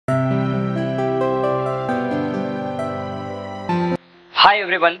Hi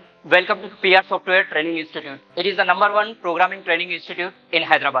everyone, welcome to PR Software Training Institute. It is the #1 programming training institute in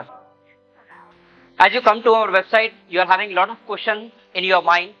Hyderabad. As you come to our website, you are having a lot of questions in your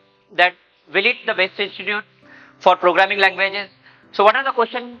mind that will it the best institute for programming languages? So what are the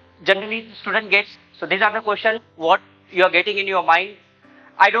questions generally the student gets? So these are the questions what you are getting in your mind.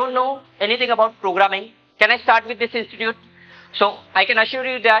 I don't know anything about programming. Can I start with this institute? So I can assure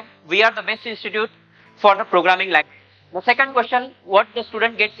you that we are the best institute for the programming language. The second question, what the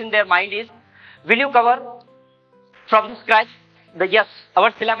student gets in their mind is, will you cover from the scratch? Yes,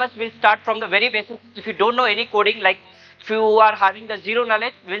 our syllabus will start from the very basics. If you don't know any coding, like if you are having the zero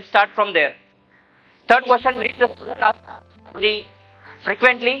knowledge, we'll start from there. Third question, which the student asks very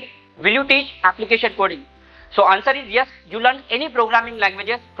frequently, will you teach application coding? So answer is yes, you learn any programming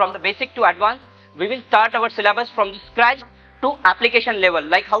languages from the basic to advanced. We will start our syllabus from the scratch to application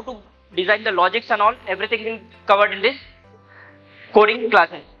level, like how to design the logics and all, everything will be covered in this coding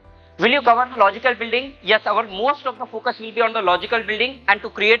classes. Will you cover the logical building? Yes, our most of the focus will be on the logical building and to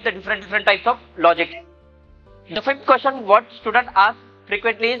create the different types of logic. The fifth question what student asks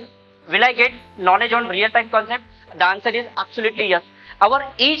frequently is, will I get knowledge on real-time concepts? The answer is absolutely yes. Our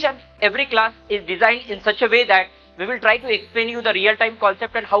each and every class is designed in such a way that we will try to explain you the real-time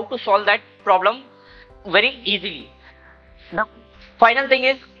concept and how to solve that problem very easily. The final thing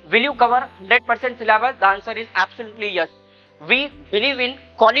is, will you cover 100% syllabus? The answer is absolutely yes. We believe in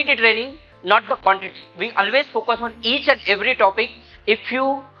quality training, not the quantity. We always focus on each and every topic. If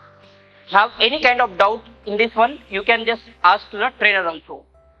you have any kind of doubt in this one, you can just ask to the trainer also.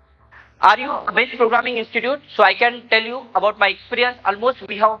 Are you a best programming institute? So I can tell you about my experience. Almost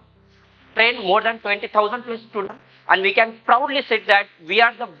we have trained more than 20,000 plus students, and we can proudly say that we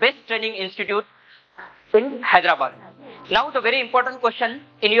are the best training institute in Hyderabad. Now the very important question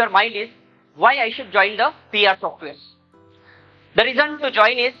in your mind is, why I should join the PR softwares? The reason to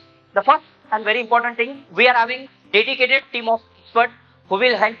join is, the first and very important thing, we are having dedicated team of experts who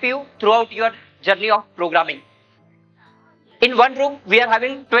will help you throughout your journey of programming. In one room, we are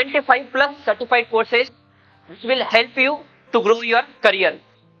having 25 plus certified courses which will help you to grow your career.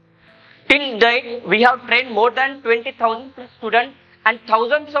 Till date, we have trained more than 20,000 plus students, and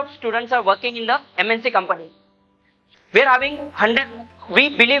thousands of students are working in the MNC companies. We are having we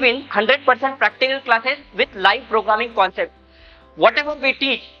believe in 100% practical classes with live programming concepts. Whatever we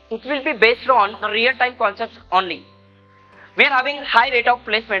teach, it will be based on the real-time concepts only. We are having high rate of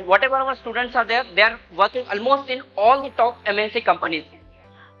placement. Whatever our students are there, they are working almost in all the top MNC companies.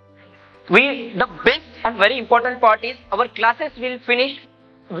 The best and very important part is, our classes will finish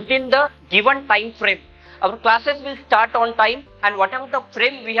within the given time frame. Our classes will start on time, and whatever the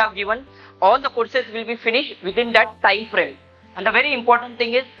frame we have given, all the courses will be finished within that time frame. And the very important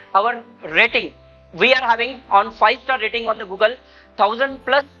thing is our rating. We are having on 5-star rating on the Google, 1,000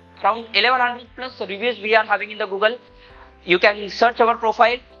 plus, around 1,100 plus reviews we are having in the Google. You can search our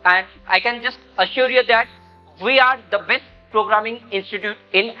profile, and I can just assure you that we are the best programming institute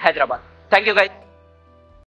in Hyderabad. Thank you guys.